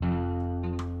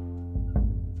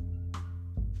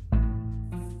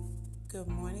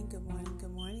Good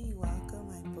morning. Welcome,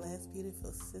 my blessed,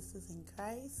 beautiful sisters in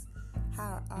Christ.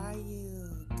 How are you?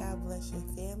 God bless your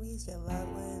families, your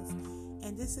loved ones.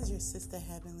 And this is your sister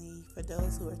Heavenly. For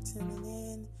those who are tuning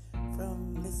in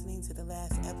from listening to the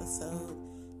last episode,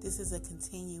 this is a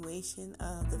continuation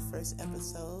of the first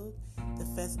episode. The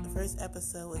first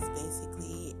episode was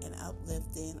basically an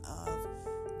uplifting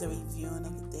of the reviewing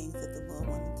of the things that the Lord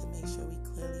wanted to make sure we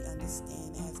clearly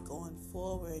understand as going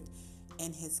forward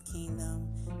in His kingdom.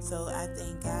 So I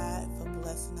thank God for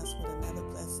blessing us with another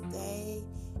blessed day,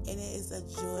 and it is a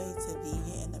joy to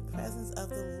be here in the presence of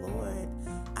the Lord.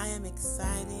 I am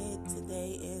excited.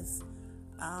 Today is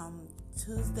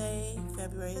Tuesday,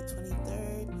 February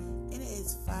 23rd, and it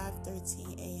is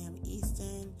 5:13 a.m.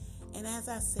 Eastern. And as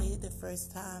I said the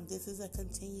first time, this is a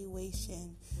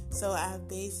continuation. So I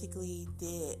basically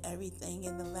did everything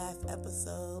in the last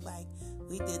episode. Like,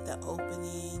 we did the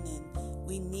opening, and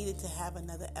we needed to have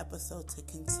another episode to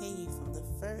continue from the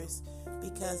first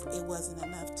because it wasn't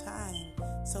enough time.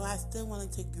 So I still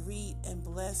wanted to greet and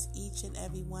bless each and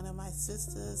every one of my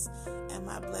sisters and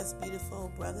my blessed,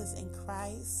 beautiful brothers in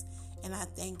Christ. And I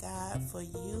thank God for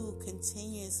you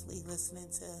continuously listening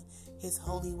to His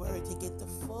holy word to get the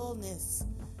fullness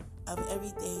of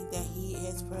everything that He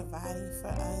is providing for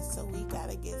us. So we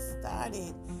got to get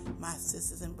started, my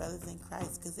sisters and brothers in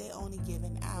Christ, because they only give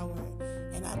an hour.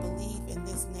 And I believe in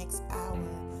this next hour,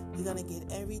 we're going to get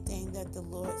everything that the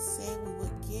Lord said we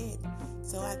would get.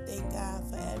 So I thank God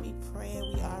for every prayer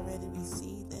we already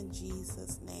received in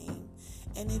Jesus' name.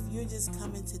 And if you're just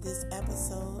coming to this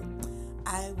episode,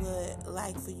 I would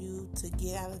like for you to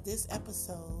get out of this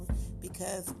episode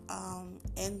because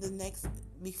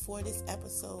before this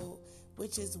episode,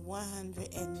 which is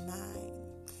 109,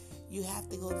 you have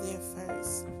to go there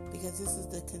first because this is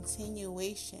the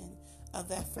continuation of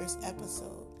that first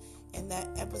episode. And that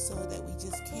episode that we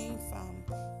just came from,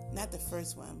 not the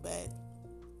first one, but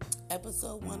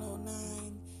episode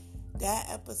 109, that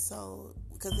episode,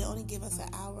 because they only give us an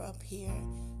hour up here,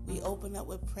 we open up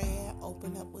with prayer,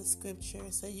 open up with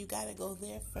scripture. So you got to go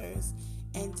there first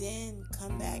and then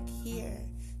come back here.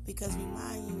 Because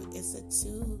remind you, it's a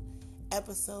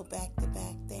 2-episode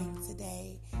back-to-back thing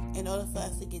today in order for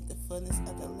us to get the fullness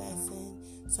of the lesson.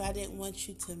 So I didn't want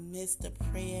you to miss the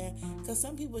prayer. Because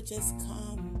some people just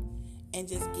come and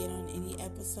just get on any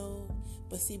episode.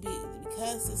 But see,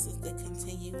 because this is the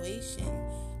continuation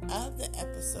of the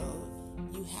episode,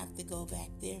 you have to go back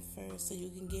there first so you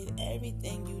can get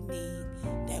everything you need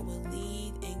that will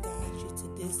lead and guide you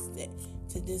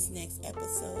to this next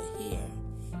episode here.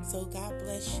 So God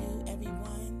bless you,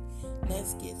 everyone.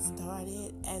 Let's get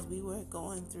started. As we were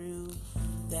going through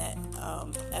that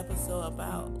episode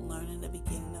about learning the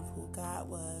beginning of who God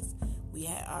was, we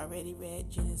had already read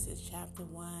Genesis chapter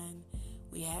 1.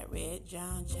 We had read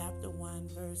John chapter 1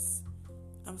 verse...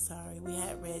 we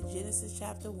had read Genesis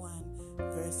chapter 1,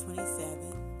 verse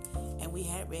 27, and we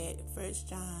had read 1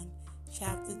 John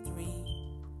chapter 3,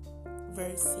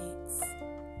 verse 6,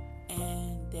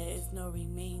 and there is no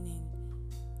remaining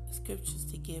scriptures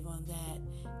to give on that.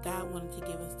 God wanted to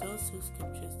give us those 2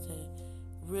 scriptures to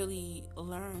really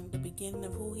learn the beginning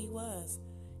of who He was.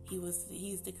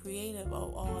 He's the creator of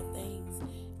all things,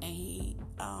 and He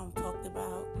talked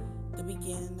about the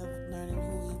beginning of learning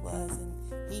who He was, and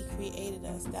He created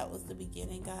us. That was the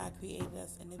beginning. God created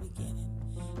us in the beginning.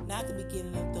 Not the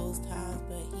beginning of those times,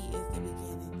 but He is the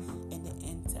beginning and the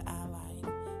end to our life.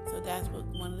 So that's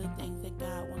one of the things that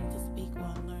God wanted to speak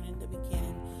on, learning the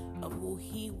beginning of who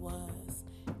He was,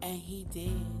 and He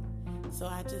did. So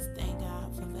I just thank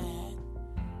God for that.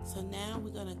 So now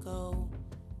we're going to go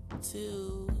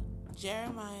to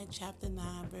Jeremiah chapter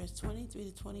 9, verse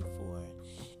 23 to 24,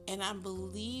 and I'm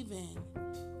believing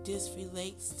this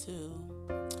relates to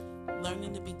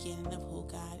learning the beginning of who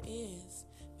God is,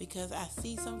 because I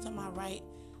see sometimes I write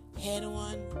head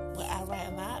on, but I write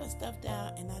a lot of stuff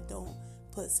down and I don't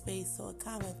put space, so it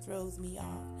kind of throws me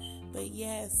off. But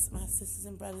yes, my sisters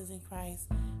and brothers in Christ,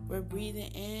 we're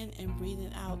breathing in and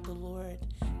breathing out the Lord.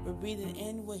 We're breathing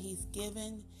in what He's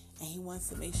given, and He wants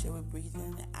to make sure we're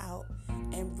breathing it out.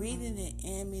 And breathing it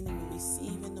in, meaning we're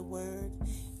receiving the word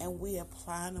and we're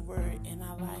applying the word in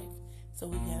our life. So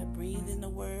we got to breathe in the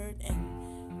word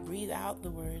and breathe out the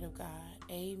word of God.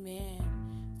 Amen.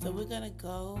 So we're going to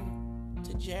go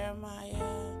to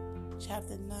Jeremiah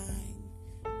chapter 9,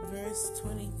 verse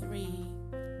 23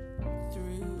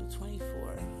 through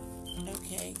 24.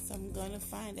 Okay, so I'm going to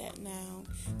find that now.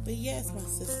 But yes, my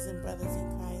sisters and brothers in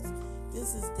Christ,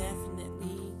 this is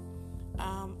definitely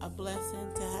a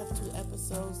blessing to have 2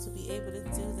 episodes, to be able to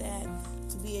do that,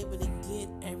 to be able to get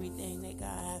everything that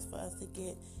God has for us to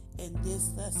get in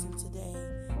this lesson today,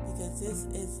 because this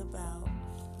is about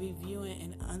reviewing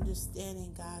and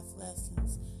understanding God's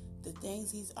lessons. The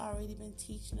things He's already been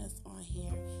teaching us on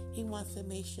here, He wants to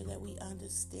make sure that we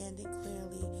understand it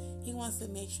clearly. He wants to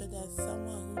make sure that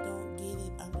someone who don't get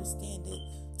it, understand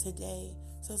it today.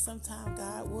 So sometimes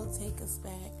God will take us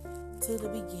back to the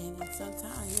beginning.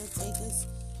 Sometimes He'll take us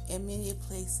in many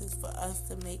places for us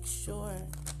to make sure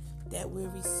that we're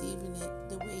receiving it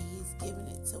the way He's giving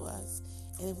it to us.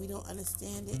 And if we don't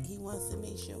understand it, He wants to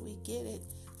make sure we get it,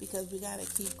 because we got to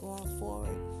keep going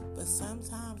forward. But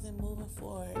sometimes in moving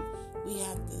forward, we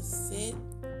have to sit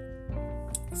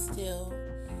still,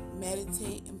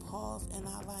 meditate, and pause in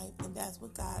our life. And that's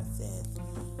what God says.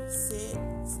 Sit,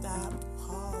 stop,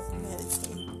 pause,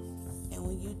 meditate. And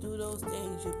when you do those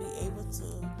things, you'll be able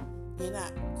to, you're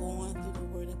not going through the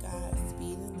Word of God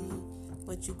speedily,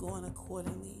 but you're going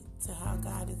accordingly to how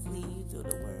God is leading you through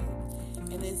the Word.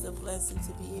 And it's a blessing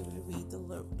to be able to read the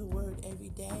Word every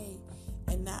day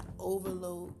and not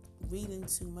overload reading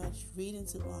too much, reading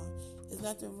too long. There's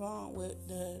nothing wrong with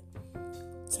the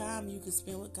time you can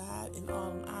spend with God in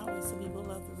all them hours. Some people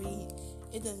love to read.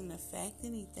 It doesn't affect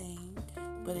anything,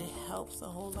 but it helps a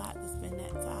whole lot to spend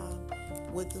that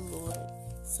time with the Lord.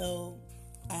 So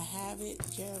I have it,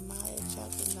 Jeremiah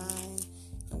chapter 9,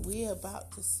 and we're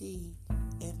about to see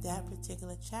if that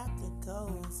particular chapter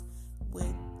goes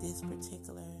with this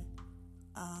particular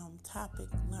topic,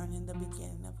 learning the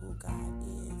beginning of who God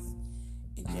is.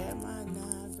 In Jeremiah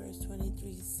 9 verse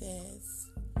 23 says,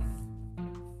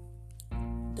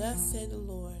 "Thus said the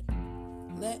Lord,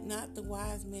 let not the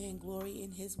wise man glory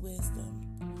in his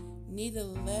wisdom, neither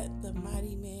let the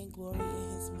mighty man glory in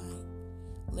his might.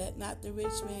 Let not the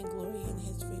rich man glory in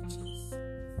his riches."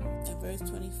 And verse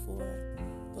 24,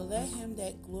 "But let him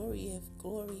that glorieth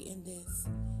glory in this,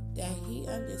 that he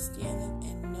understandeth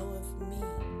and knoweth me,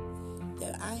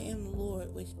 that I am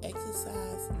Lord, which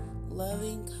exercise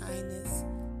loving kindness,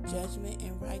 judgment,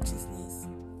 and righteousness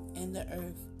in the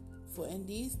earth. For in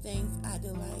these things I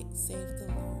delight, saith the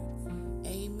Lord."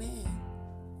 Amen.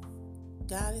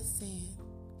 God is saying,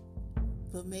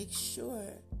 but make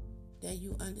sure that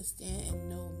you understand and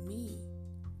know me.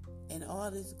 And all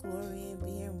this glory and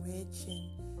being rich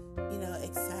and,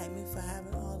 excitement for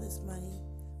having all this money.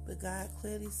 But God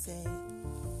clearly say,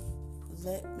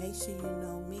 make sure you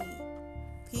know me.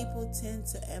 People tend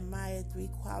to admire three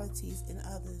qualities in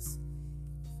others: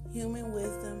 human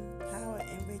wisdom, power,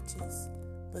 and riches.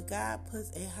 But God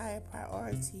puts a higher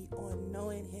priority on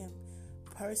knowing Him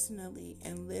personally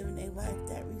and living a life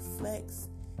that reflects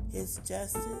His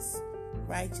justice,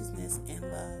 righteousness, and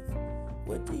love.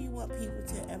 What do you want people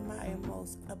to admire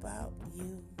most about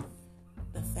you?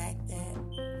 The fact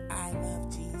that I love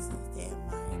Jesus. They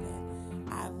admire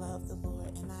that. I love the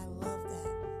Lord, and I love that.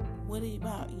 What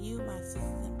about you, my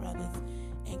sisters and brothers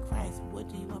in Christ? What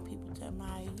do you want people to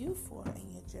admire you for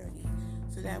in your journey?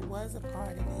 So that was a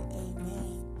part of it.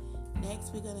 Amen.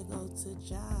 Next, we're going to go to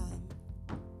John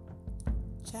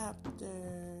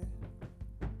chapter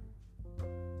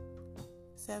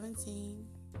 17,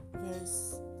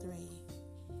 verse 3.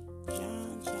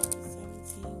 John chapter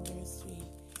 17, verse 3.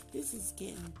 This is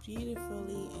getting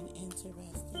beautifully and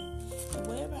interesting. And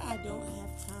whatever I don't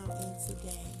have time in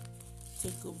today to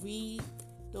go read,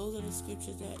 those are the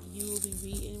scriptures that you will be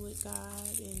reading with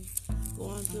God and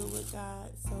going through with God.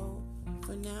 So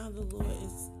for now, the Lord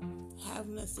is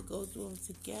having us to go through them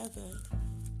together.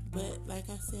 But like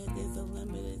I said, there's a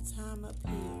limited time up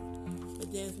here,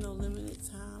 but there's no limited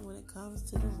time when it comes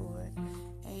to the Lord.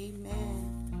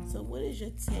 Amen. So what is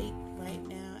your take right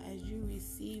now as you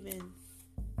receiving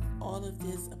all of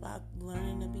this about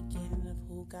learning the beginning of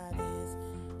who God is?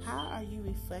 How are you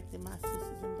reflecting, my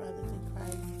sisters and brothers in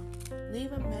Christ?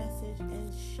 Leave a message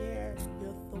and share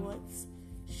your thoughts.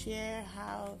 Share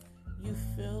how you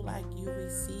feel like you're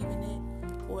receiving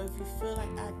it, or if you feel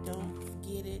like I don't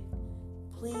get it,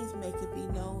 please make it be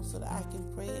known so that I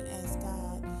can pray and ask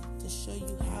God to show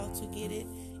you how to get it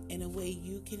in a way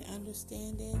you can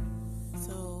understand it.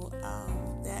 So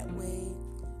that way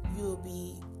you'll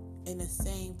be in the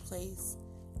same place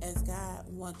as God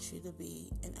wants you to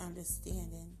be, in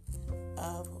understanding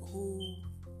of who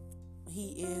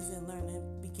He is and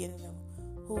learning the beginning of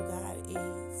who God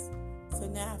is. So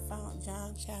now I found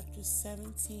John chapter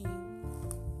 17,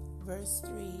 verse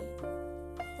 3.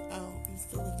 I'm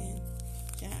still looking.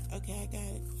 Okay, I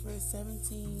got it. Verse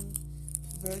 17,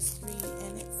 verse 3,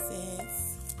 and it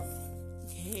says,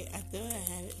 okay, I thought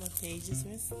I had it. My pages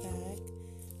were stuck.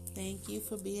 Thank you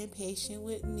for being patient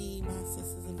with me, my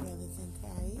sisters and brothers in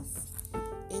Christ.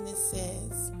 And it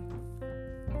says,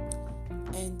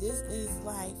 "And this is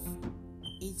life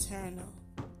eternal,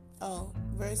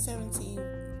 verse 17,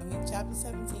 chapter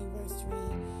 17, verse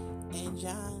 3, and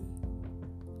John.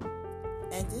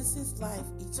 And this is life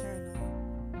eternal,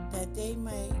 that they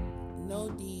may know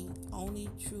thee, only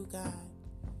true God,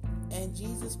 and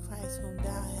Jesus Christ, whom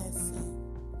thou hast sent.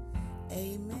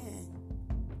 Amen.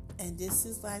 And this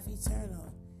is life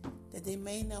eternal, that they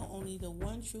may know only the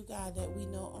one true God, that we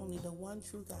know only the one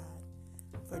true God.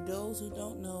 For those who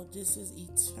don't know, this is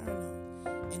eternal.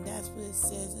 And that's what it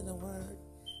says in the word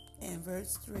in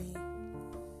verse 3.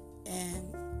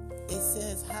 And it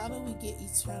says, how do we get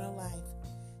eternal life?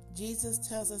 Jesus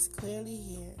tells us clearly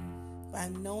here, by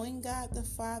knowing God the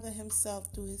Father himself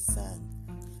through his Son.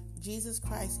 Jesus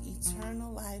Christ,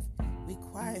 eternal life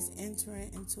requires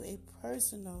entering into a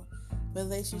personal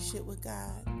relationship with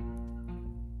God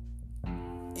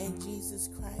in Jesus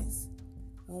Christ.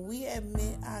 When we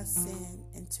admit our sin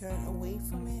and turn away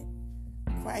from it,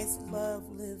 Christ's love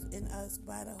lives in us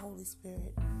by the Holy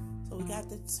Spirit. So we got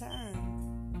to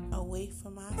turn away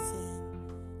from our sin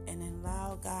and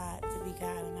allow God to be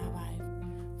God in our life.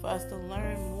 For us to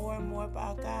learn more and more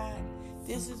about God,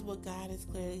 this is what God is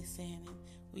clearly saying.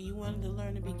 When you wanted to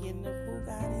learn the beginning of who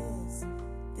God is,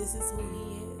 this is who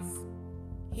he is.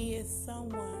 He is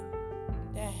someone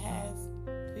that has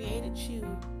created you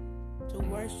to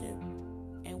worship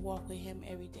and walk with him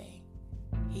every day.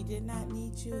 He did not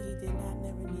need you. He did not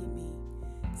never need me.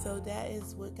 So that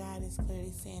is what God is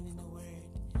clearly saying in the word.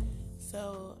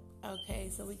 So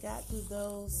we got through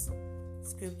those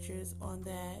scriptures on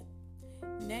that.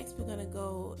 Next, we're going to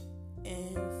go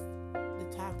in the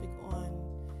topic on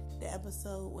the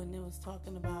episode when it was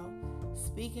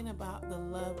speaking about the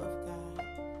love of God.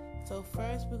 So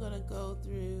first, we're going to go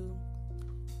through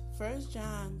 1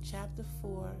 John chapter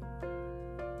 4,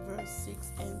 verse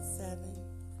 6 and 7.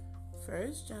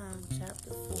 1 John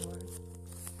chapter 4.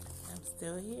 I'm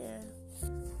still here.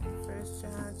 1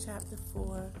 John chapter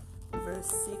 4, verse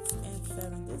 6 and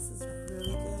 7. This is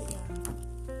really good, y'all.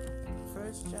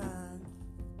 1 John.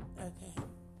 Okay.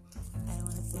 I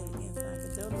want to say it again so I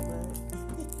can know the word.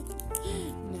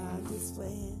 No, I'm just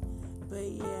playing. But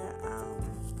yeah,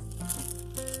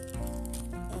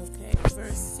 okay.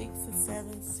 Verse 6 and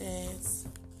 7 says,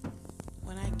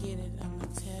 when I get it, I'm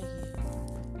going to tell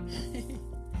you.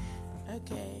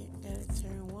 Okay, gotta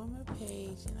turn one more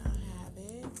page and I'll have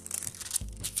it.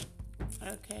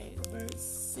 Okay, verse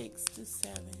 6 to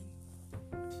 7.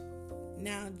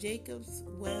 Now Jacob's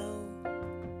well.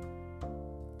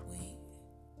 Wait,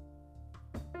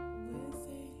 what is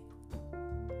it?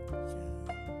 John.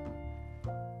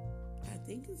 I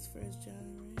think it's 1 John,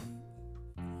 right?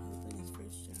 I'm hoping it's 1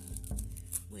 John.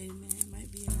 Wait a minute, it might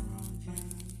be in the wrong John.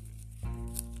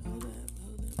 Hold up.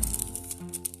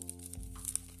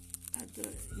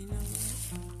 You know what?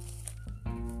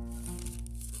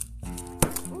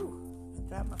 Ooh, I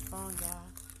dropped my phone, y'all.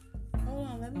 Hold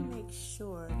on, let me make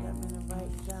sure that I'm in the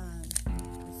right John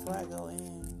before I go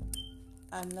in.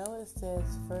 I know it says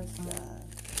 1 John,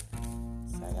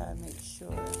 so I gotta make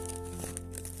sure.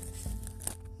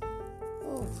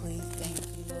 Oh, please, thank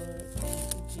you, Lord. Thank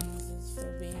you, Jesus,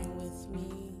 for being with me.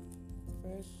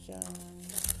 1 John.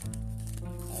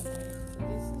 Okay, so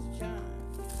this is John.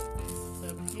 So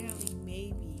apparently,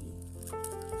 maybe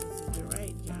this is the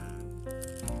right John.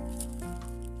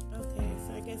 Okay, so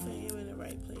I guess I am in the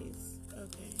right place.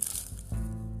 Okay,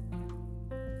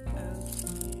 let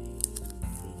me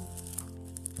see.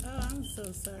 Oh, I'm so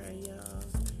sorry, y'all.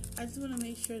 I just want to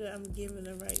make sure that I'm giving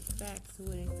the right facts to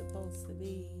what it's supposed to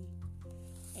be.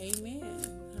 Amen.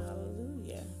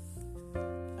 Hallelujah.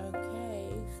 Okay,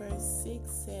 verse 6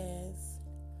 says,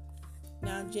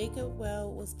 now Jacob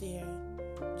well was there.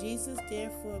 Jesus,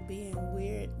 therefore, being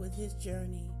wearied with his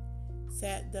journey,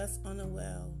 sat thus on the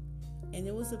well, and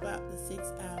it was about the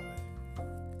 6th hour.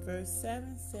 Verse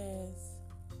 7 says,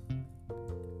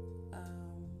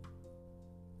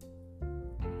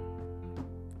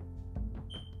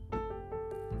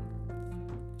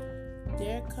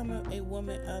 there cometh a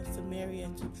woman of Samaria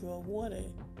to draw water.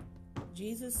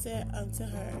 Jesus said unto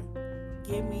her,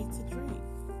 give me to drink.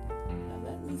 Now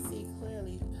let me see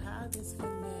clearly how this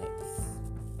connects.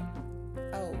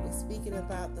 Oh, we're speaking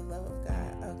about the love of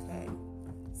God. Okay.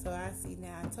 So I see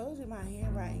now. I told you my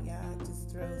handwriting, y'all, just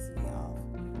throws me off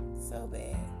so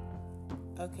bad.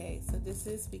 Okay, so this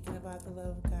is speaking about the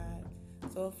love of God.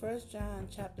 So 1 John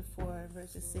chapter 4,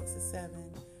 verses 6 to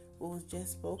 7, what was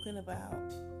just spoken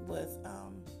about was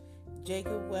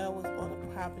Jacob well was on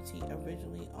a property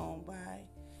originally owned by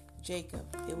Jacob.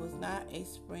 It was not a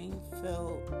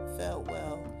spring-filled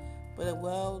well, but a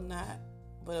well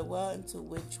into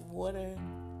which water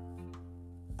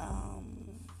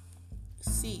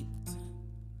seeped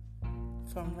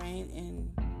from rain in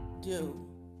do.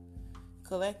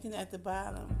 Collecting at the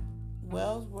bottom.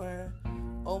 Wells were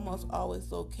almost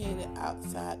always located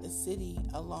outside the city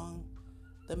along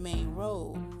the main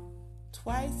road.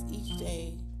 Twice each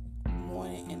day,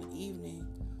 morning and evening,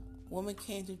 woman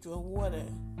came to draw water.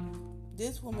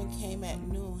 This woman came at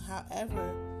noon,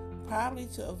 however, probably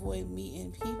to avoid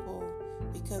meeting people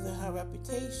because of her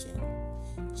reputation.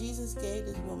 Jesus gave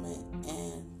this woman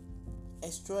an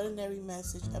extraordinary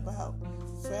message about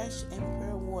fresh and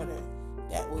pure water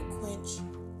that would quench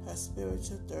her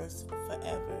spiritual thirst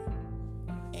forever.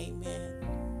 Amen.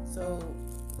 So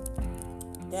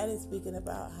that is speaking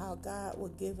about how God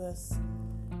will give us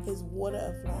his water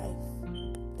of life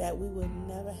that we will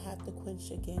never have to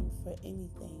quench again for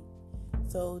anything.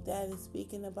 So that is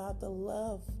speaking about the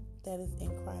love that is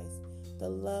in Christ, the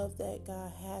love that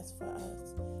God has for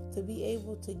us, to be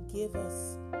able to give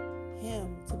us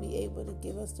him, to be able to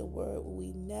give us the word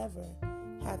we never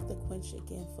have to quench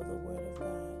again for the word of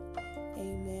God.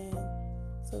 Amen.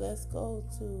 So let's go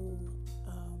to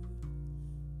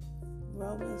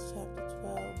Romans chapter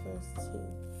 12, verse 2.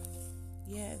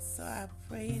 Yes, so I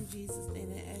pray in Jesus' name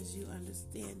that as you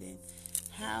understand it,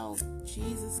 how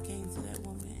Jesus came to that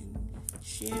woman and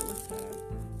shared with her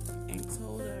and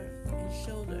told her and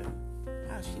showed her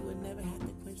how she would never have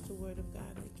to quench the word of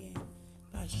God again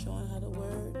by showing her the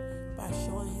word, by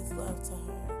showing his love to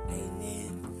her.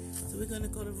 Amen. So we're going to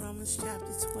go to Romans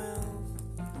chapter 12,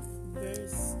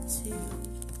 verse 2.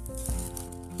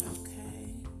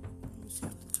 Okay. Romans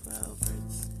chapter 12,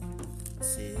 verse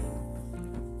 2.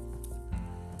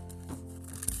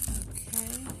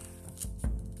 Okay.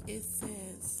 It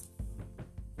says,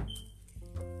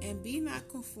 "And be not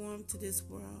conformed to this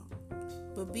world,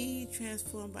 but be ye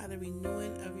transformed by the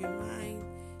renewing of your mind,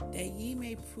 that ye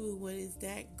may prove what is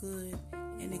that good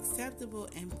and acceptable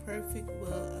and perfect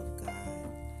will of God."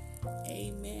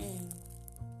 Amen.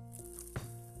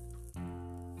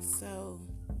 So,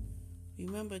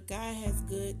 remember, God has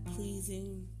good,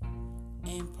 pleasing,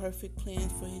 and perfect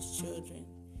plans for his children.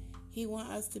 He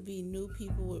wants us to be new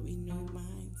people with renewed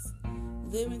minds,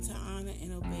 living to honor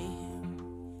and obey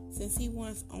him, since he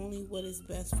wants only what is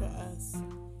best for us.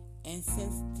 And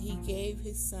since he gave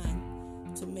his son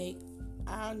to make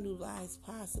our new lives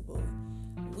possible,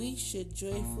 we should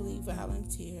joyfully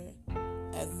volunteer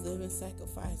as living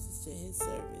sacrifices to his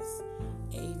service.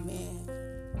 Amen.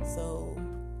 So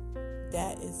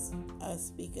that is us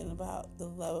speaking about the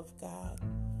love of God,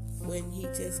 when he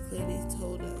just clearly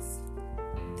told us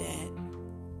that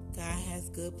God has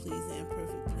good, pleasing, and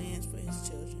perfect plans for his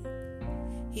children.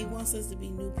 He wants us to be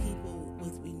new people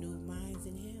with renewed minds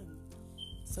in him.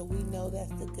 So we know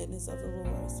that's the goodness of the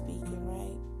Lord speaking,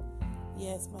 right?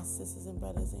 Yes, my sisters and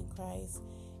brothers in Christ.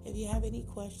 If you have any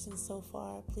questions so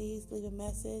far, please leave a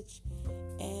message,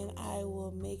 and I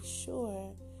will make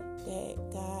sure that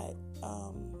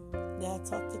I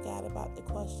talk to God about the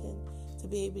question to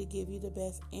be able to give you the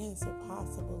best answer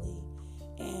possibly.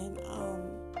 And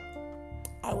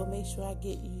I will make sure I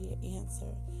get you your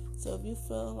answer. So if you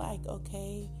feel like,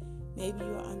 okay, maybe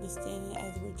you're understanding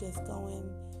as we're just going,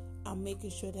 I'm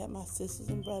making sure that my sisters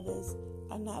and brothers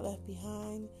are not left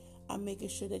behind. I'm making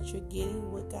sure that you're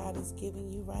getting what God is giving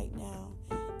you right now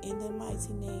in the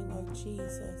mighty name of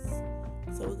Jesus.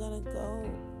 So we're going to go.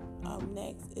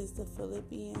 Next is the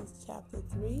Philippians chapter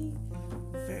 3,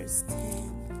 verse 10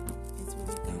 is what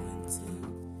we're going to.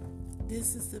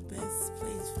 This is the best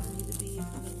place for me to be in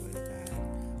the Word of God.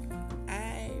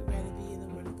 I'd rather be in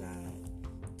the Word of God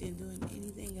than doing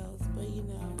anything else. But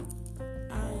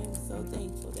I am so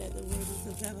thankful that the Word is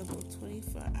available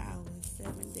 24 hours,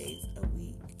 7 days a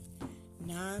week,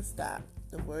 non-stop.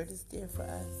 The Word is there for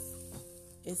us.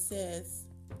 It says,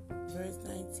 verse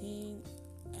 19,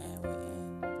 and we're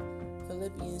in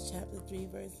Philippians chapter 3,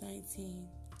 verse 19.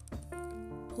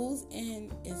 Whose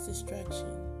end is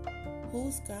destruction,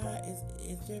 whose God is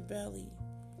their belly,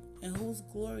 and whose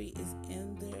glory is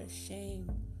in their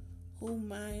shame, who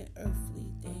mind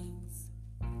earthly things.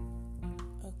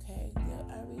 Okay, did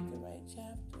I read the right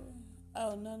chapter?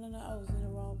 Oh, no, I was in the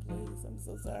wrong place. I'm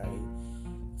so sorry.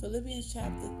 Philippians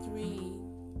chapter 3,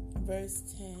 verse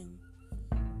 10.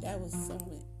 That was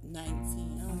somewhere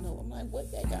 19. I don't know. I'm like, what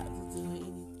that got to do with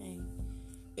anything?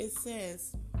 It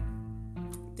says,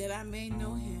 that I may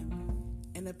know him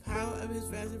and the power of his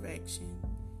resurrection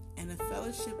and the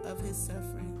fellowship of his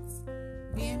sufferings,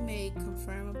 being made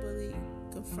conformable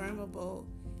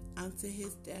unto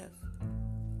his death.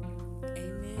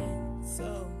 Amen.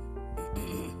 So,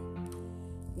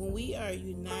 when we are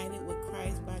united with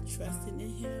Christ by trusting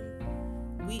in him,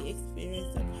 we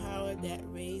experience the power that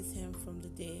raised him from the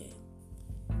dead.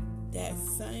 That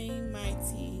same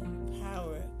mighty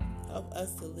power of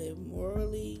us to live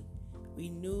morally,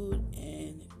 renewed,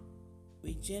 and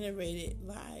regenerated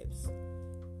lives.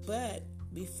 But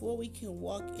before we can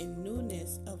walk in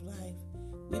newness of life,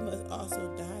 we must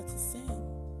also die to sin,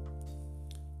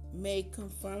 made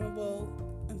conformable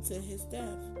unto his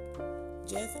death,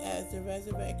 just as the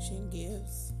resurrection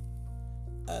gives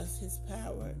us his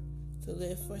power to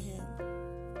live for him.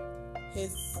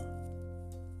 His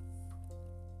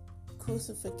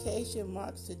crucifixion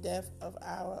marks the death of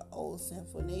our old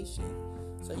sinful nature.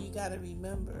 So you got to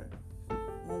remember,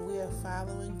 when we are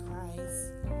following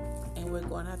Christ and we're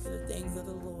going after the things of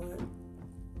the Lord,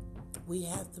 we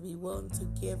have to be willing to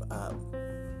give up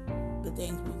the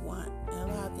things we want.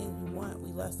 And a lot of things we want,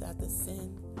 we lust after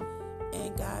sin.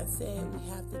 And God said we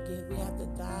have to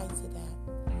die to that.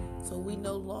 So we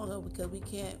no longer, because we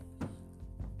can't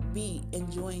be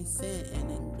enjoying sin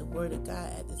and in the Word of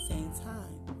God at the same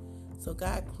time. So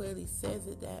God clearly says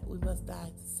it that we must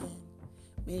die to sin.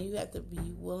 Meaning you have to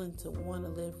be willing to want to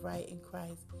live right in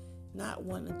Christ, not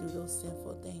want to do those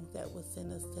sinful things that will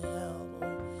send us to hell,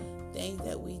 or things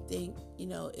that we think,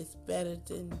 is better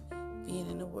than being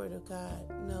in the Word of God.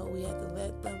 No, we have to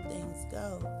let them things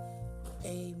go.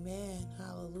 Amen.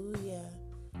 Hallelujah.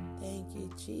 Thank you,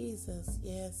 Jesus.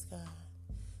 Yes,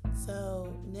 God.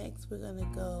 So next we're going to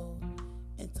go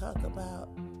and talk about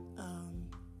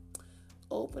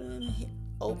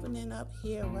opening up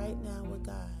here right now with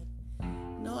God.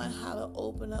 Knowing how to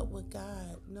open up with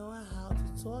God. Knowing how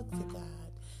to talk to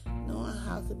God. Knowing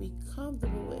how to be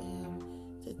comfortable with him.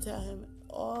 To tell him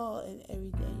all and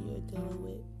everything you're dealing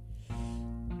with.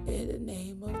 In the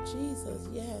name of Jesus.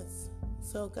 Yes.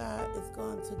 So God is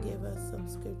going to give us some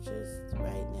scriptures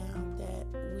right now that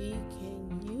we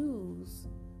can use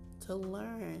to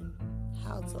learn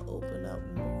how to open up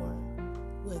more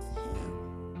with him.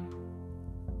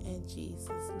 In Jesus'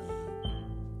 name.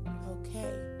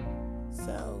 Okay.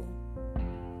 So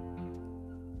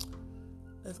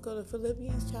let's go to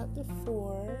Philippians chapter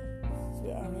 4.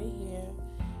 We're already here.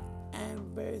 And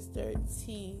verse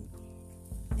 13.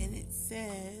 And it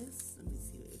says, let me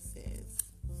see what it says.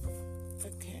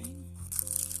 Okay.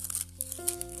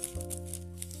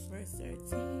 Verse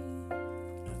 13.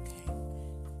 Okay.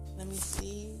 Let me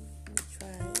see. Let me try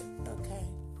it. Okay.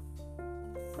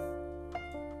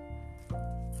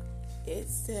 It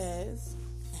says,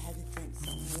 I had to drink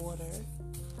some water.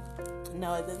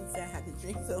 No, it doesn't say I had to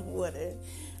drink some water.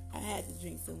 I had to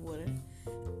drink some water.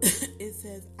 It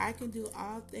says, I can do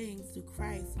all things through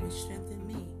Christ which strengthen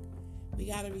me. We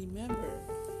got to remember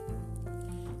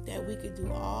that we could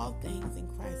do all things in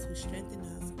Christ who strengthen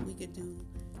us. We could do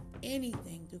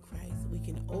anything through Christ. We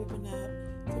can open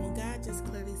up. So when God just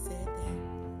clearly said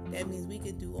that means we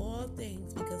could do all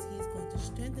things because he's going to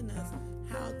strengthen us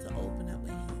how to open up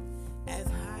with him. As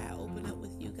I open up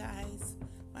with you guys,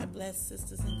 my blessed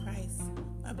sisters in Christ,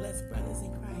 my blessed brothers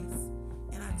in Christ,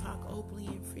 and I talk openly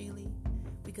and freely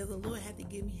because the Lord had to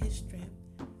give me his strength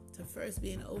to first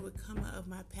be an overcomer of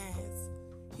my past.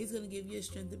 He's going to give you a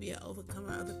strength to be an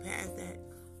overcomer of the past that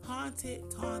haunted,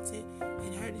 taunted,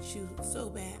 and hurted you so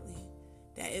badly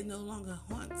that it no longer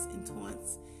haunts and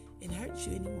taunts and hurts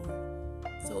you anymore.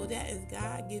 So that is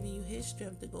God giving you his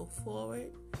strength to go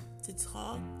forward, to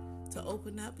talk, to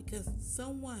open up, because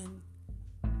someone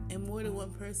and more than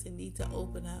one person need to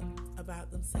open up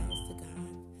about themselves to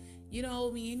God. You don't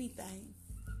owe me anything,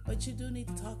 but you do need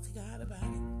to talk to God about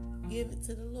it. Give it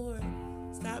to the Lord.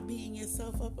 Stop beating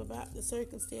yourself up about the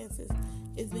circumstances.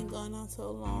 It's been going on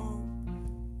so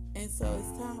long. And so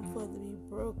it's time for it to be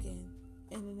broken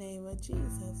in the name of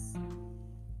Jesus.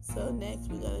 So next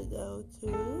we're going to go to,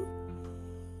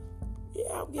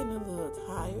 I'm getting a little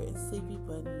tired and sleepy,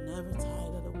 but never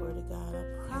tired of the Word of God. I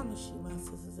promise you, my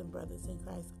sisters and brothers in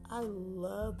Christ, I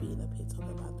love being up here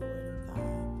talking about the Word of God.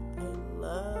 I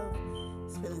love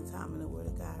spending time in the Word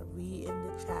of God, reading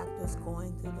the chapters,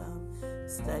 going through them,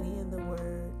 studying the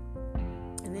Word.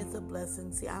 And it's a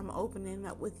blessing. See, I'm opening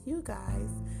up with you guys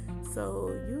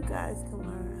so you guys can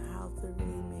learn how to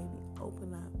really maybe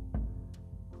open up.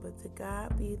 But to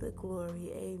God be the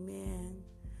glory. Amen.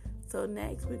 So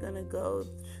next we're going to go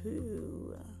to,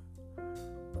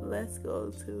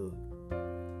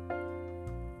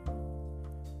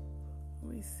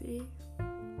 let me see,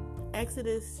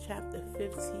 Exodus chapter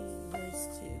 15, verse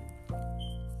 2.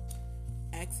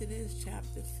 Exodus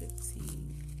chapter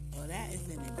 15. Oh, that is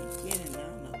in the beginning. I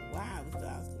don't know why I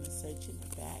was going to search in the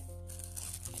back.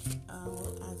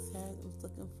 What I said I was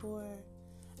looking for.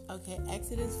 Okay,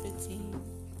 Exodus 15,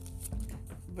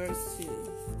 verse 2.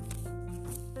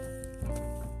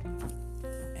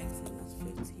 Exodus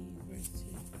 15, verse 2.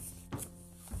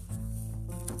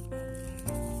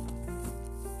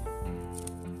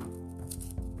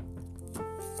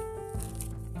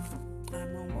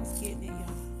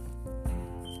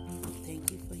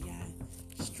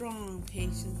 strong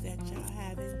patience that y'all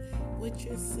having with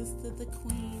your sister, the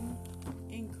Queen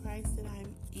in Christ that I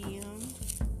am,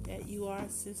 that you are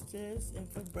sisters, and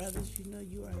for brothers, you know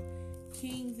you are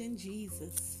kings in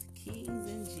Jesus. Kings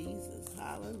in Jesus.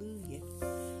 Hallelujah.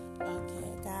 Okay,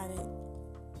 I got it.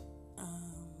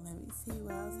 Let me see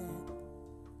where I was at.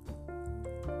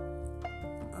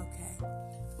 Okay.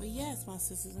 Well, yes, my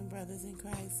sisters and brothers in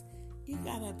Christ, you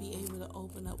gotta be able to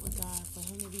open up with God for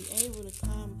Him to be able to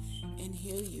come and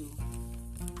heal you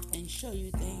and show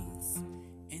you things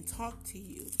and talk to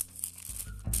you.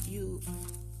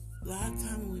 A lot of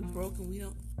times when we're broken, we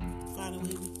don't find a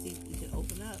way we think we can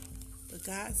open up. But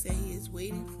God said He is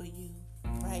waiting for you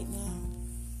right now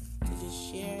to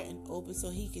just share and open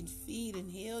so He can feed and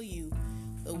heal you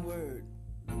the Word.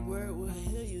 The Word will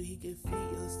heal you. He can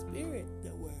feed your spirit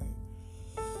the Word.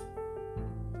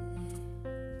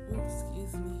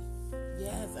 Excuse me.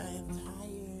 Yes, I am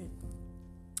tired,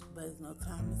 but it's no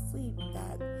time to sleep.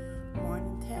 Got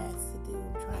morning tasks to do.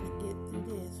 I'm trying to get through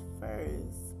this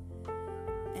first.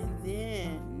 And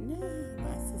then,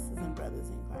 my sisters and brothers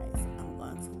in Christ, I'm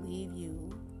going to leave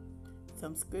you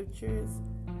some scriptures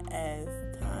as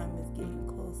time is getting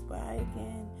close by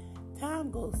again.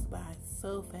 Time goes by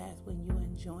so fast when you're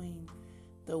enjoying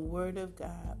the Word of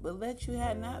God. But let you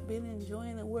had not been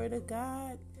enjoying the Word of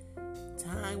God,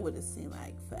 time would have seemed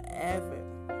like forever.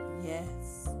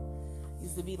 Yes.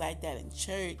 Used to be like that in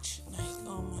church. Like,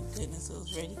 oh my goodness, I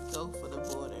was ready to go for the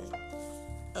border.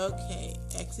 Okay,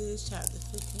 Exodus chapter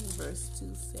 15, verse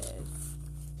 2 says,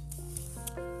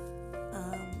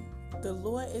 the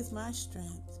Lord is my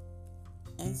strength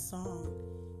and song,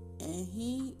 and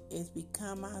He is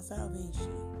become my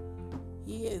salvation.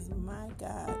 He is my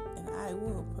God, and I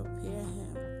will prepare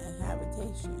Him an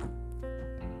habitation.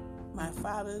 My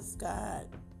father's God,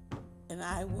 and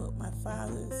I will my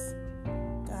father's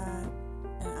God,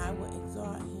 and I will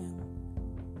exalt Him.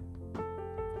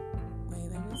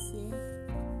 Wait, let me see.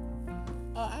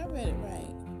 Oh, I read it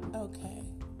right. Okay.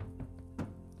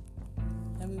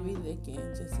 Let me read it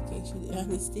again, just in case you didn't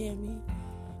understand me.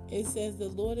 It says, the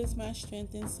Lord is my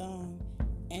strength and song,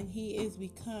 and He is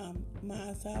become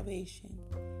my salvation.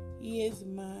 He is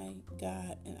my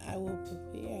God, and I will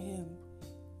prepare Him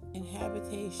an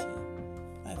habitation,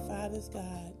 my father's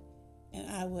God, and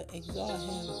I will exalt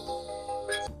Him.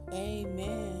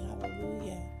 Amen.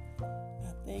 Hallelujah.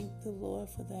 I thank the Lord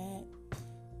for that.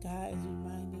 God is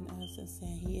reminding us and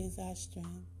saying He is our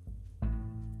strength,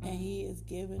 and He is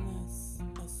giving us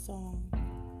a song,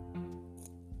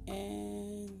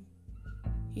 and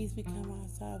He's become our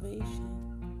salvation.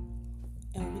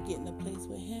 And when we get in a place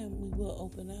with Him, we will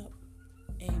open up.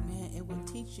 Amen. It will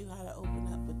teach you how to open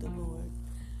up with the Lord.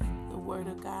 The Word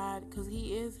of God, because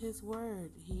He is His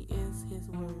Word. He is His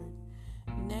Word.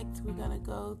 Next, we're going to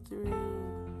go through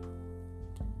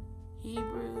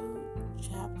Hebrews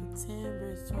chapter 10,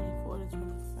 verse 24 to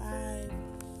 25.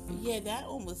 But yeah, that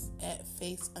almost at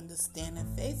face understanding.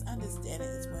 Face understanding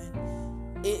is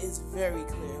when it is very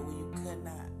clear when you could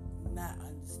not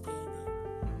understand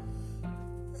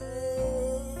it.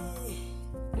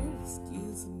 Ooh,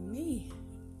 excuse me.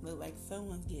 Look like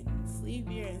someone's getting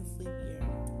sleepier and sleepier.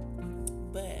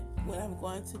 But what I'm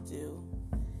going to do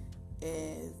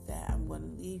is that I'm going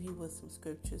to leave you with some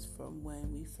scriptures from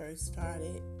when we first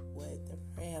started with the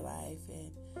prayer life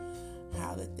and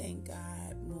how to thank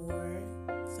God more.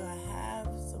 So I have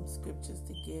some scriptures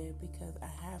to give because I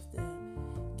have to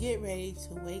get ready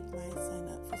to wake my son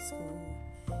up for school.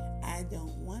 I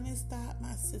don't want to stop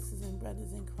my sisters and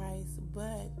brothers in Christ,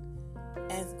 but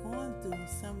as going through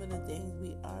some of the things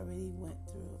we already went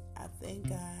through, I thank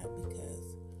God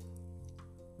because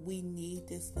we need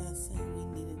this lesson. We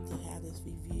needed to have this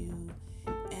review.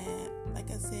 And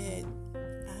like I said,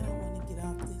 I don't want to get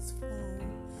off this phone.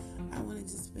 I want to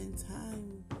just spend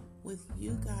time with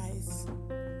you guys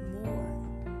more.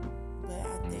 But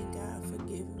I thank God for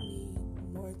giving me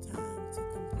more time to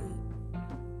complete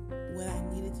what I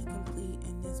needed to complete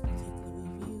in this particular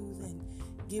reviews and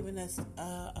giving us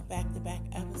a back-to-back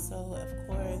episode, of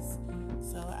course.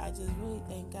 So I just really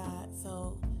thank God.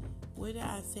 So where did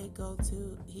I say go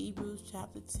to? Hebrews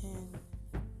chapter 10.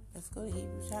 Let's go to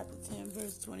Hebrews chapter 10,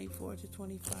 verse 24 to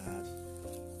 25.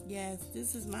 Yes,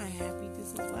 this is my happy.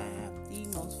 This is what I have the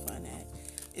most fun at.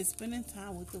 It's spending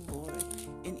time with the Lord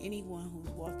and anyone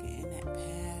who's walking in that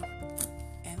path.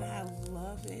 And I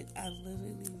love it. I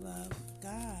literally love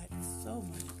God so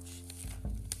much.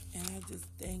 And I just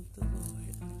thank the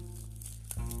Lord.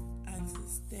 I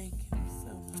just thank Him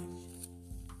so much.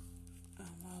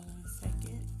 Hold on a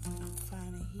second. I'm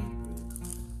finding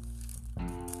Hebrews.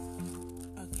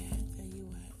 Okay, I'll tell you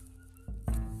what.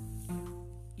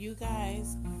 You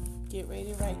guys, get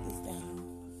ready to write this down.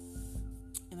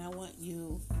 And I want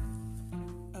you,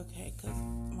 okay, because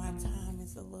my time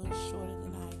is a little shorter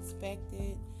than I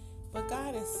expected. But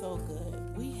God is so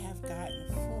good. We have gotten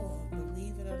full,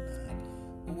 believe it or not,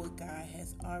 with what God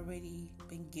has already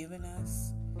been giving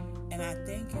us. And I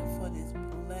thank Him for this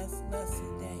blessed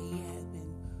lesson that He has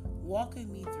been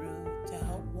walking me through to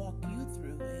help walk you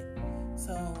through it.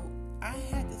 So I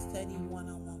had to study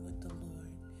one-on-one with the Lord.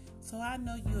 So I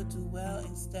know you'll do well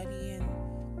in studying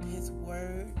His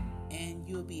Word, and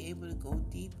you'll be able to go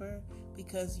deeper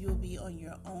because you'll be on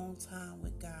your own time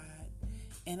with God.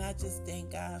 And I just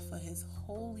thank God for His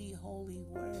holy, holy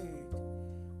Word.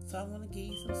 So I want to give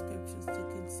you some scriptures to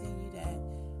continue that.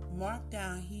 Mark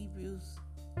down Hebrews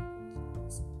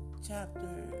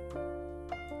chapter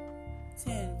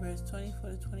 10, verse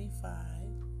 24 to 25.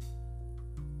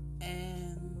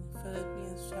 And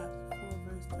Philippians chapter 4,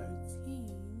 verse 13.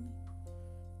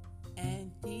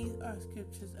 And these are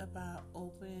scriptures about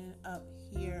opening up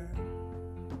here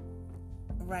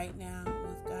right now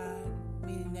with God,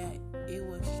 meaning that it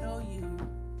will show you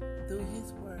through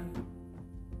His Word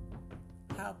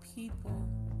how people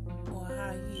or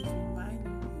how He is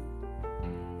reminding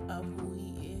you of who He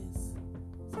is.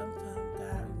 Sometimes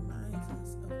God reminds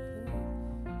us of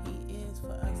who He is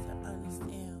for us to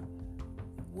understand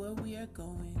where we are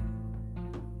going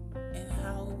and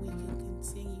how we can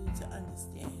continue to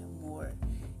understand Him more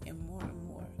and more and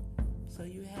more. So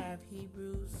you have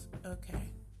Hebrews,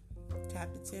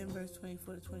 chapter 10, verse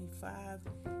 24 to 25.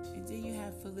 And then you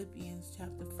have Philippians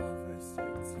chapter 4, verse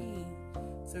 13.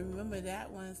 So remember that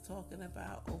one is talking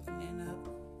about opening up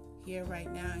here right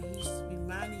now. He's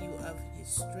reminding you of His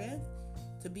strength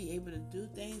to be able to do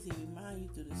things. He reminds you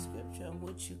through the scripture of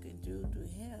what you can do through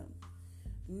Him.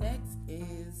 Next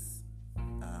is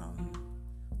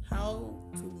how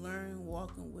to learn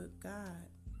walking with God.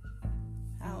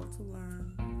 How to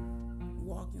learn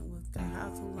walking with God. How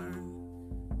to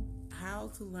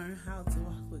learn how to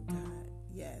walk with God.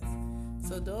 Yes.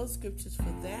 So those scriptures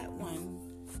for that one,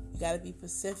 you got to be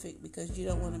specific because you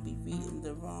don't want to be reading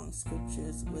the wrong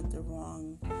scriptures with the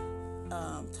wrong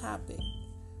topic.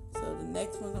 So the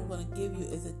next one I'm going to give you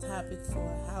is a topic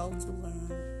for how to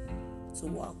learn to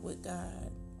walk with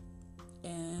God.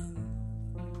 And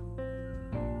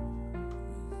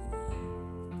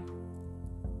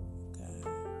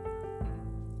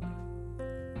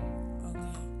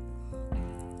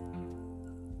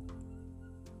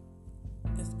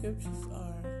the scriptures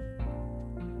are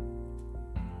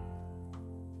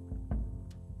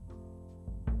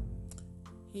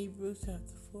Hebrews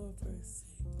chapter 4, verse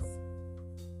 6.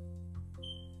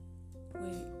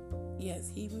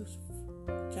 Hebrews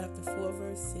chapter 4,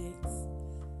 verse 6.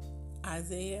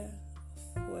 Isaiah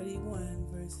 41,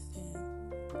 verse 10.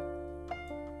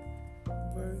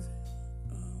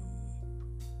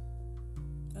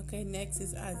 Next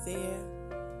is Isaiah.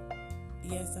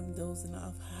 Yes, I'm dozing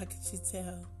off. How could you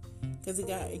tell? Because it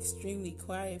got extremely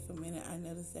quiet for a minute. I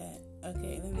noticed that.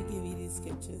 Okay, let me give you these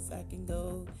scriptures so I can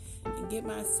go and get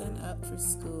my son up for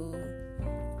school.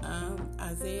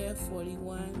 Isaiah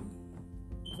 41,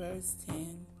 verse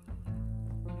 10.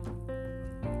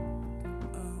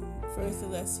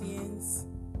 1 Thessalonians,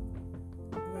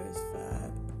 verse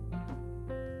 5.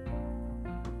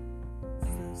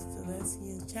 1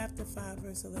 Thessalonians, chapter 5,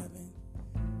 verse 11.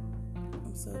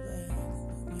 I'm so glad I can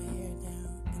put my hair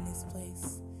down in this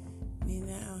place.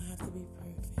 Meaning I don't have to be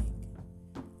perfect.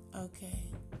 Okay.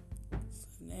 So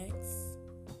next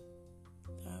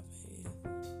topic.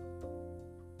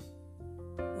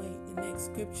 The next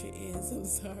scripture is, I'm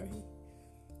sorry.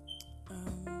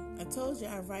 I told you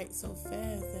I write so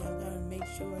fast that I've got to make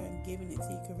sure I'm giving it to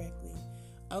you correctly.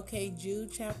 Okay,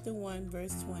 Jude chapter 1,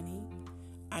 verse 20.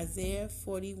 Isaiah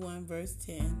 41, verse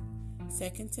 10. 2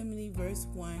 Timothy, verse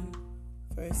 1,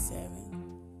 verse 7.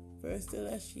 1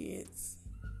 Thessalonians,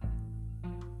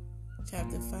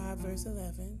 chapter 5, verse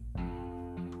 11.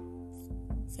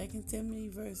 2 Timothy,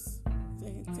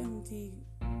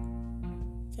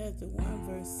 chapter 1,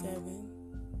 verse 7.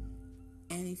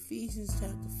 And Ephesians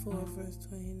chapter 4, verse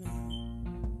 29.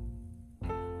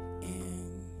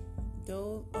 And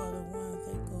those are the ones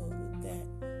that go with that.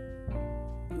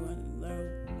 You want to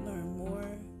learn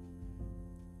more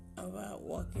about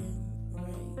walking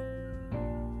right.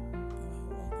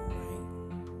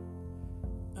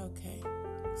 Okay.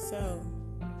 So,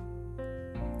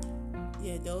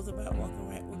 those about walking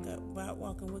right with God, about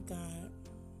walking with God.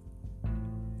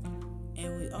 And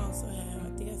we also have, I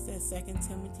think I said 2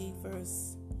 Timothy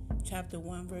chapter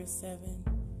 1, verse 7.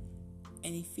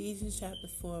 And Ephesians chapter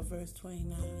 4, verse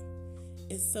 29.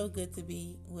 It's so good to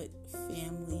be with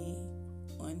family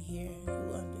on here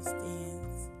who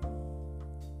understands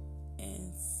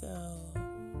So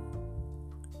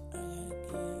I gotta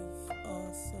give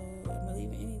also. Am I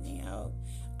leaving anything out?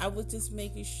 I was just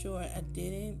making sure I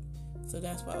didn't. So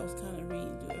that's why I was kind of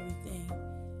reading through everything.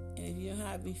 And if you don't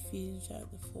have Ephesians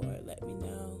chapter 4, let me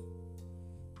know.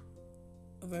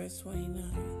 Verse 29.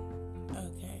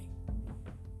 Okay.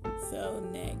 So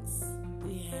next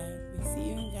we have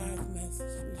receiving God's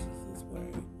message, which is His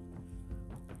word.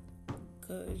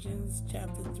 Colossians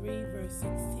chapter 3, verse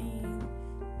 16.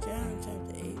 John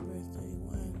chapter 8, verse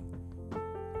 31.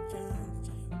 John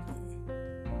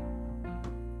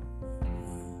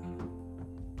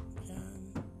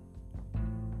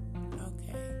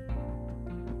okay.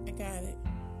 I got it.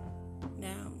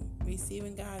 Now,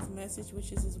 receiving God's message,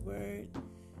 which is His word.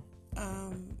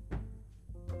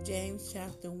 James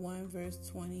chapter 1, verse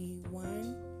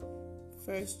 21.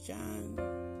 1 John.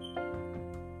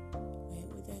 Wait,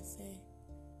 what did that say?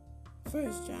 1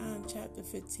 John chapter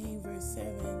 15, verse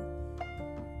 7.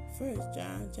 1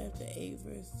 John chapter 8,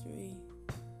 verse 3.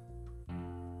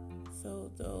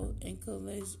 So, though in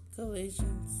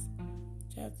Colossians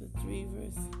chapter 3,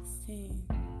 verse 16.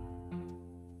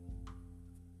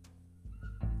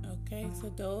 Okay, so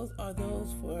those are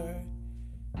those for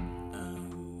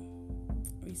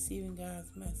receiving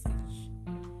God's message.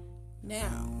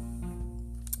 Now,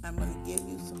 I'm going to give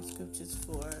you some scriptures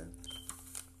for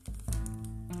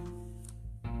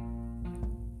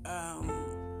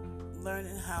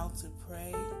learning how to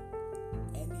pray.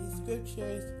 And these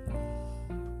scriptures,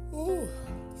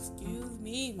 excuse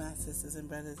me, my sisters and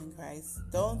brothers in Christ,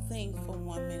 don't think for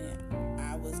 1 minute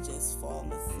I was just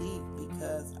falling asleep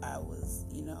because I was,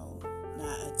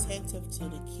 not attentive to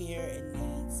the care and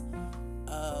needs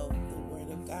of the Word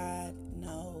of God.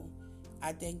 No,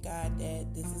 I thank God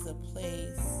that this is a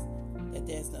place that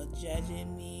there's no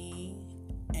judging me.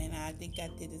 And I think I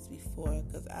did this before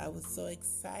because I was so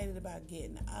excited about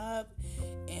getting up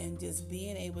and just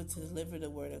being able to deliver the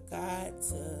Word of God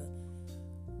to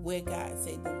where God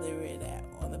say deliver it at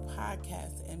on the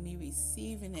podcast, and me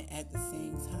receiving it at the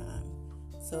same time.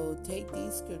 So take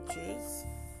these scriptures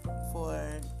for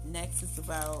next is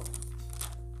about,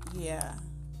 let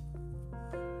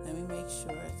me make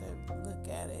sure as I look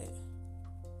at it.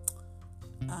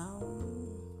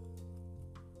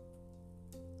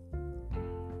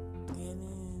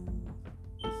 Beginning,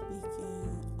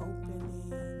 speaking,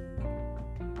 opening.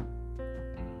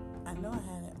 I know I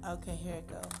had it. Okay, here it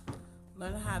goes.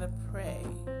 Learn how to pray.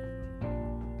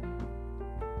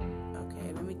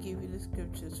 Okay, let me give you the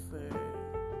scriptures for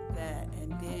that,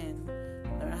 and then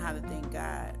learn how to thank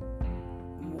God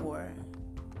more.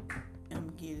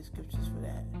 And give you the scriptures for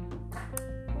that.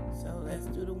 So let's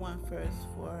do the one first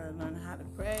for learn how to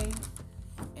pray.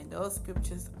 And those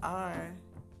scriptures are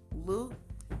Luke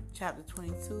chapter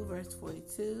 22, verse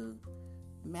 42,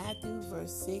 Matthew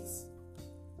verses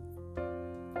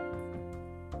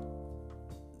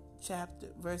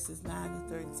 9 to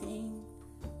 13,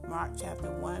 Mark chapter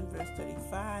 1, verse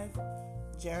 35,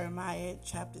 Jeremiah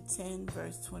chapter 10,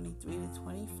 verse 23 to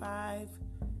 25,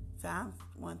 Psalms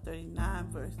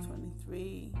 139, verse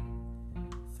 23,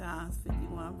 Psalms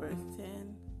 51, verse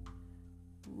 10,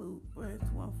 Luke, verse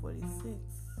 146.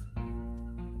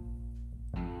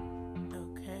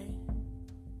 Okay.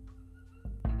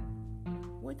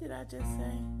 What did I just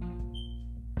say?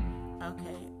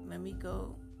 Okay, let me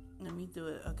do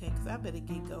it, okay, because I better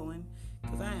get going,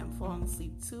 because I am falling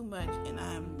asleep too much, and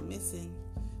I am missing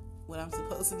what I'm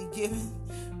supposed to be giving.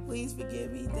 Please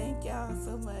forgive me. Thank y'all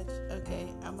so much.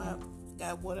 Okay, I'm up.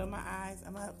 Got water in my eyes.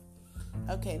 I'm up.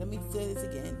 Okay, let me do this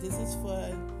again. This is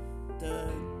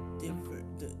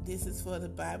for the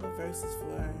Bible verses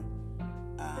for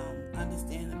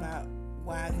understanding about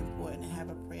why it's important to have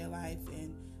a prayer life,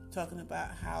 and talking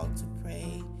about how to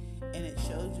pray, and it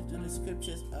shows you through the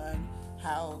scriptures on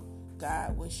how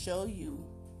God will show you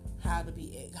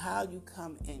how you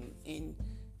come in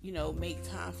make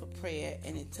time for prayer.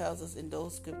 And it tells us in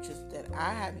those scriptures that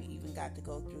I haven't even got to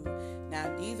go through.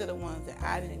 Now, these are the ones that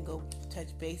I didn't go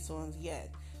touch base on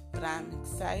yet, but I'm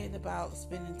excited about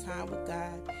spending time with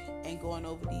God and going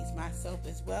over these myself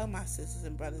as well, my sisters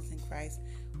and brothers in Christ.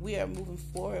 We are moving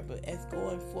forward, but as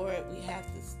going forward, we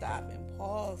have to stop and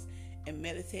pause and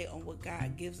meditate on what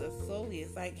God gives us slowly.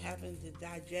 It's like having to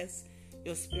digest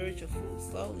your spiritual food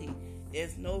slowly.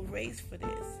 There's no race for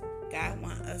this. God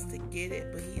wants us to get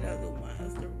it, but He doesn't want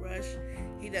us to rush.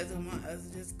 He doesn't want us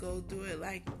to just go through it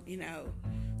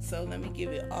So let me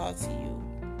give it all to you.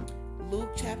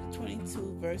 Luke chapter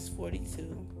 22, verse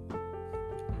 42.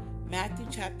 Matthew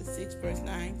chapter 6, verse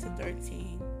 9 to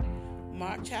 13.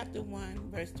 Mark chapter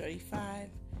 1, verse 35.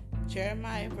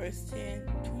 Jeremiah verse 10,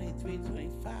 23 to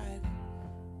 25.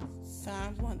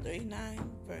 Psalms 139,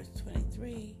 verse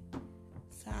 23.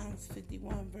 Psalms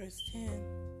 51, verse 10.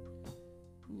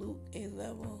 Luke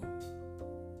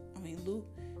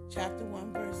chapter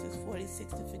 1, verses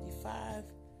 46 to 55.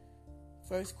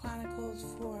 First Chronicles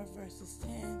 4, verses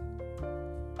 10.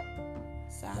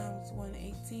 Psalms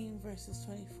 118, verses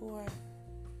 24.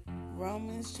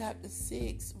 Romans chapter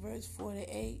 6, verse 4 to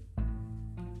 8.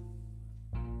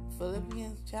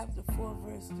 Philippians chapter 4,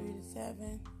 verse 3 to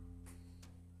 7.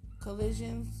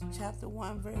 Colossians chapter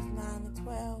 1, verse 9 to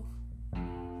 12.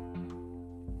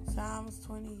 Psalms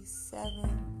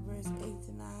 27, verse 8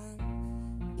 to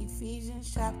 9.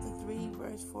 Ephesians chapter 3,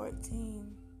 verse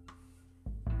 14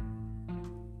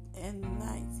 and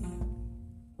 19.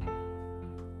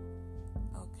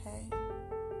 Okay.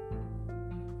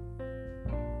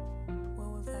 Where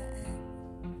was I at?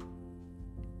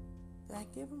 Did I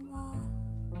give them all?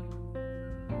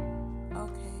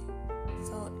 Okay.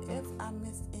 So if I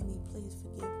missed any, please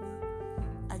forgive me.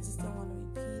 I just don't want to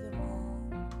repeat them all.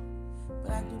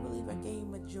 But I do believe I gave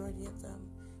majority of them.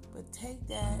 But take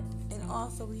that, and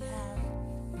also we have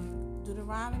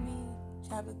Deuteronomy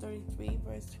chapter 33,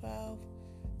 verse 12,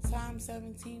 Psalm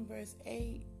 17, verse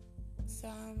 8,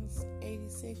 Psalms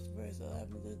 86, verse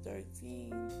 11 to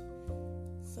 13.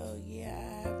 So yeah,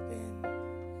 I have been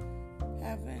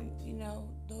having,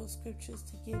 those scriptures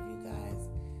to give you guys.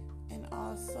 And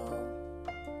also,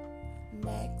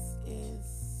 next is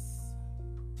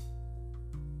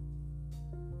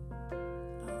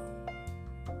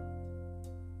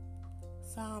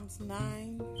Psalms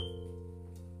 9,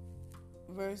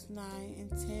 verse 9 and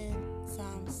 10,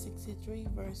 Psalms 63,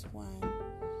 verse 1,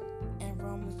 and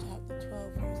Romans chapter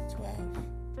 12, verse 12.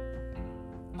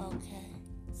 Okay,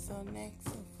 so next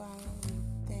and finally,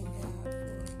 thank God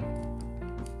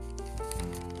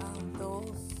for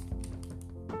those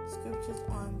scriptures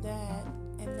on that.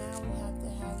 And now we have to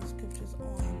have the scriptures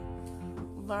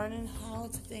on learning how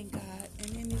to thank God.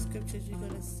 And in these scriptures, you're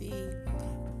going to see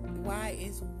why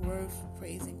it's worth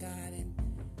praising God and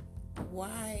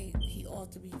why he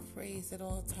ought to be praised at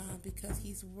all times, because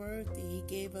he's worthy. He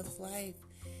gave us life.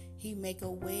 He make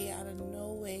a way out of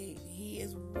no way. He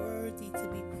is worthy to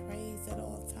be praised at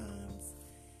all times.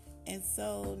 And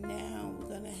so now we're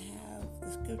going to have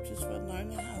the scriptures for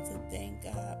learning how to thank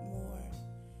God more.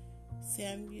 2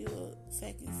 Samuel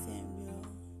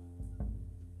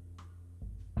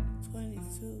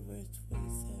 22, verse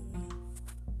 27.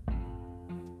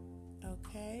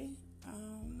 Okay,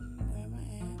 where am I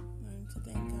at? Learn to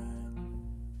thank God.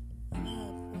 And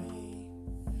I'll pray.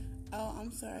 Oh,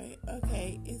 I'm sorry.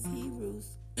 Okay, it's Hebrews,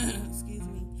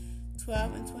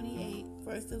 12 and 28.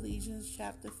 First Ephesians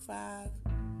chapter 5,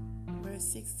 verse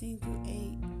 16 through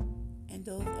 8. And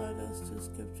those are those two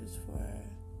scriptures for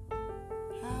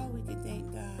how we can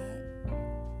thank God.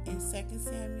 In 2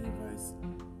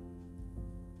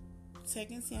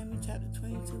 Samuel chapter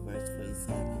 22, verse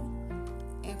 47.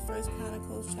 And First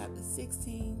Chronicles chapter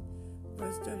 16,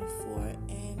 verse 34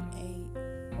 and 8.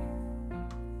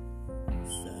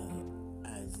 So I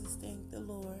just thank the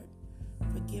Lord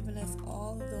for giving us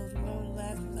all of those. Remember, the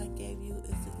last one I gave you is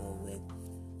to go with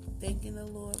thanking the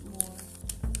Lord more.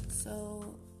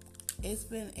 So it's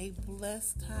been a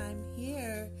blessed time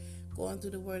here going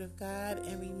through the Word of God.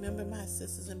 And remember, my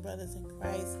sisters and brothers in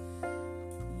Christ,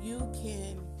 you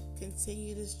can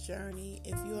continue this journey.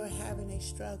 If you're having a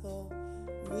struggle,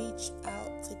 reach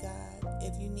out to God.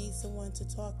 If you need someone to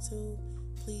talk to,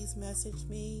 please message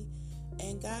me.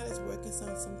 And God is working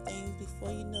on some things.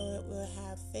 Before you know it, we'll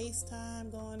have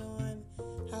FaceTime going on.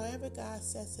 However God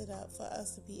sets it up for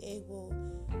us to be able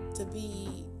to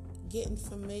be getting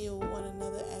familiar with one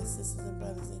another as sisters and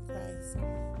brothers in Christ.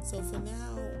 So for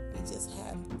now, we just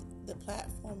have the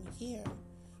platform here.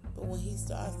 But when he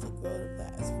starts to grow the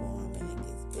platform and it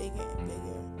gets bigger and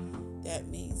bigger, that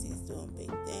means he's doing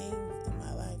big things in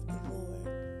my life, the Lord.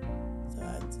 So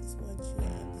I just want you to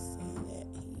understand that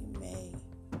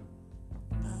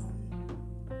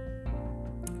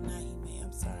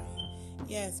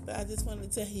Yes, but I just want to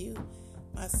tell you,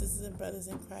 my sisters and brothers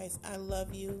in Christ, I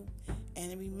love you.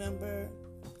 And remember,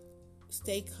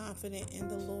 stay confident in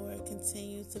the Lord.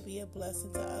 Continue to be a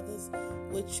blessing to others.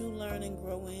 What you learn and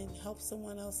grow in, help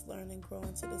someone else learn and grow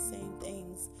into the same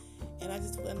things. And I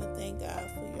just want to thank God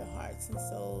for your hearts and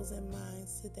souls and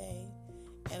minds today.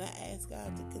 And I ask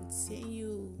God to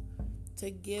continue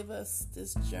to give us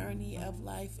this journey of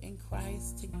life in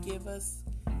Christ, to give us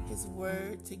His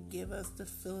Word, to give us the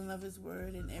filling of His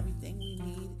Word and everything we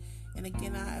need. And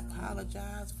again, I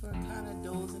apologize for kind of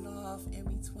dozing off in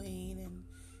between, and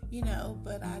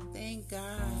but I thank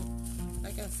God,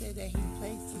 like I said, that He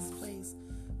placed this place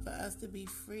for us to be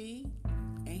free,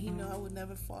 And He know I would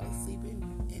never fall asleep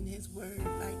in His word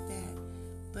like that.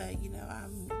 But,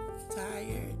 I'm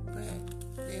tired,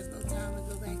 but there's no time to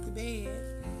go back to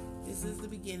bed. This is the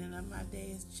beginning of my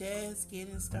day. It's just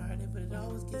getting started, but it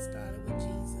always gets started with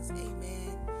Jesus.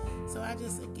 Amen. So I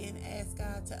just again ask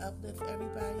God to uplift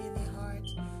everybody in their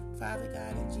hearts. Father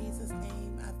God, in Jesus'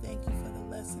 name, I thank you for the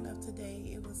lesson of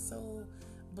today. It was so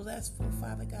blessful,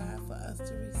 Father God, for us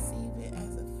to receive it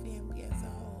as a family, as a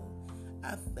whole.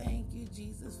 I thank you,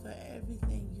 Jesus, for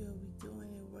everything you'll be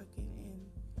doing and working in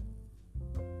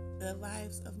the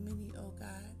lives of many, oh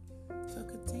God. So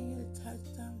continue to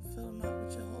touch them, fill them up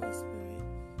with your Holy Spirit.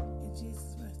 In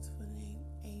Jesus' merciful name,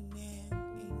 amen,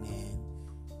 amen,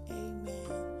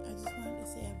 amen. I just wanted to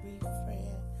say a brief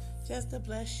prayer just to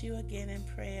bless you again in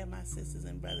prayer, my sisters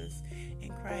and brothers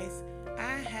in Christ.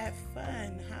 I had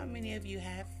fun. How many of you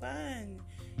had fun?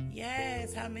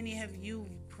 Yes. How many have you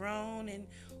grown and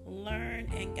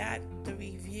learned and got the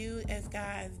review as God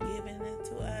has given it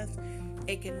to us?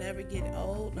 It can never get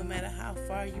old, no matter how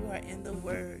far you are in the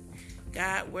Word.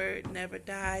 God's Word never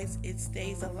dies. It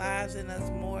stays alive in us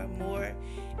more and more,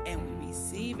 and we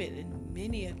receive it in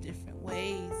many of different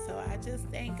ways. So I just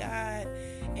thank God,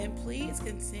 and please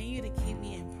continue to keep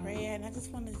me in prayer. And I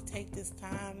just wanted to take this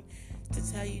time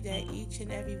to tell you that each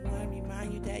and every one,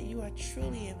 remind you that you are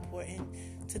truly important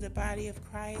to the body of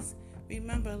Christ.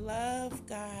 Remember, love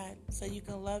God so you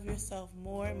can love yourself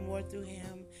more and more through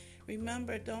Him.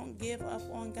 Remember, don't give up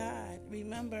on God.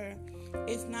 Remember,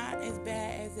 it's not as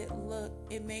bad as it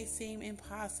looked. It may seem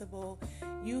impossible.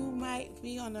 You might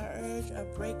be on the urge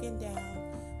of breaking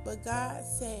down. But God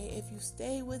say, if you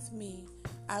stay with me,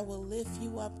 I will lift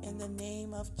you up in the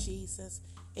name of Jesus.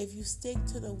 If you stick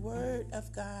to the word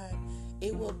of God,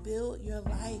 it will build your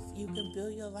life. You can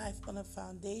build your life on a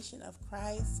foundation of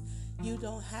Christ. You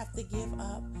don't have to give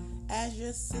up. As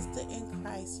your sister in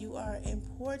Christ, you are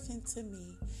important to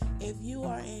me. If you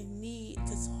are in need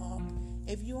to talk,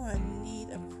 if you are in need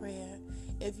of prayer,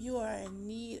 if you are in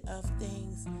need of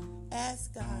things,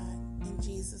 ask God in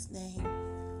Jesus' name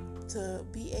to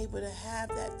be able to have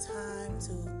that time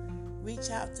to reach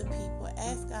out to people.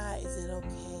 Ask God, is it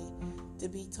okay to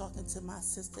be talking to my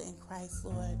sister in Christ,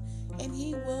 Lord? And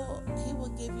He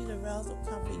will give you the rails of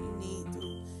comfort you need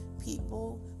through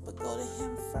people, but go to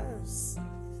Him first.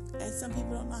 And some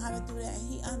people don't know how to do that,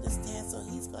 and He understands, so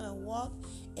He's going to walk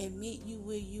and meet you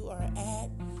where you are at.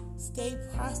 Stay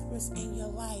prosperous in your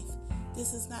life.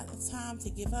 This is not the time to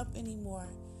give up anymore.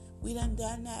 We done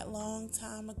that long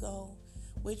time ago.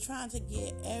 We're trying to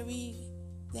get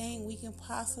everything we can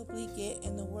possibly get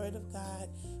in the Word of God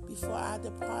before our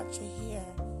departure here,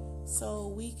 so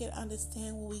we can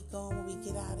understand where we go when we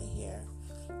get out of here.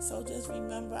 So just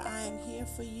remember, I am here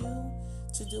for you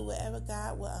to do whatever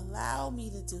God will allow me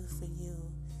to do for you.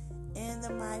 In the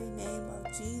mighty name of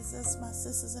Jesus, my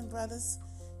sisters and brothers,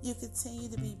 you continue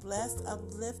to be blessed,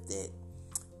 uplifted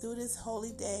through this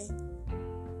holy day.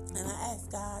 And I ask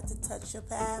God to touch your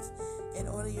path and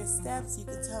order your steps. You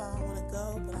can tell I don't want to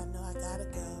go, but I know I got to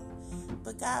go.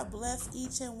 But God bless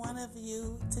each and one of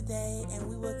you today, and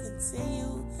we will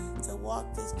continue to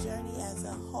walk this journey as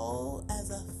a whole,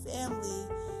 as a family,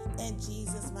 in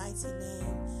Jesus' mighty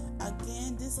name.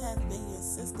 Again, this has been your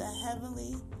Sister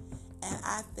Heavenly, and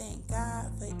I thank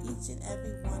God for each and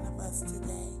every one of us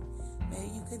today. May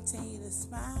you continue to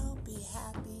smile, be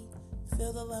happy,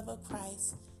 feel the love of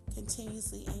Christ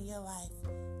continuously in your life.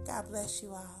 God bless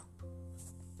you all.